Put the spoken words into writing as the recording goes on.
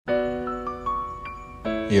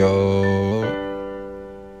Yo,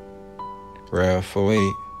 Rare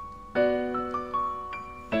 48.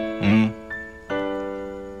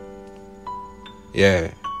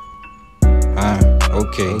 Yeah.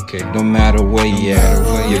 Okay. No matter where you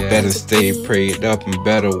at, you better stay prayed up and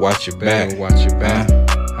better watch your back.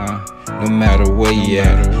 No matter where you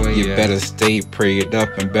at, you better stay prayed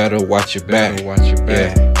up and better watch your back.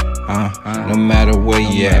 Yeah. No matter where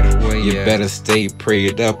you at, you better stay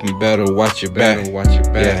prayed up and better watch your back.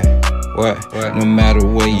 Yeah. What? No matter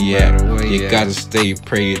where you at, you gotta stay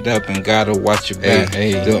prayed up and gotta watch your back.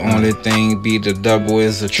 The only thing be the double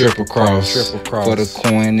is a triple cross. For the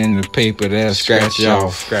coin and the paper that'll scratch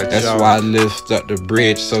off. That's why I lift up the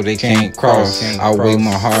bridge so they can't cross. I wear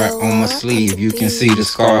my heart on my sleeve, you can see the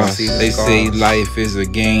scars. They say life is a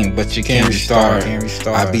game, but you can't restart.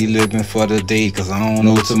 I be living for the day, cause I don't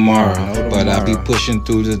know tomorrow. But I be pushing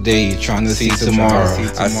through the day, trying to see tomorrow.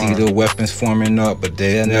 I see the weapons forming up, but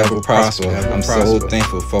they'll never prosper. I'm so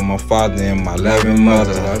thankful for my father and my loving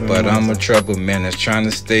mother. But I'm a trouble man that's trying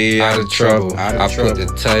to stay out of trouble. I put the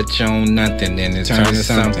touch on nothing and it turns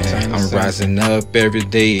something. I'm rising up every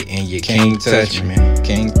day and you can't touch me.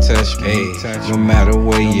 Can't touch me. No matter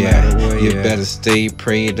where you at, you better stay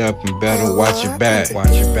prayed up and better watch your back.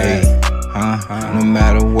 No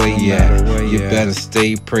matter where you at, you better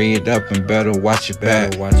stay prayed up and better watch your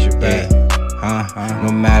back.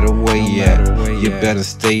 No matter where you at, you better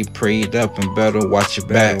stay prayed up and better watch your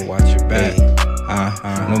back.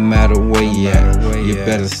 No matter where you at, you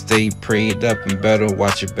better stay prayed up and better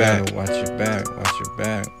watch your back. Watch your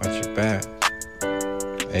back.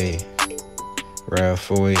 Hey, Rare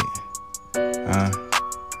 48.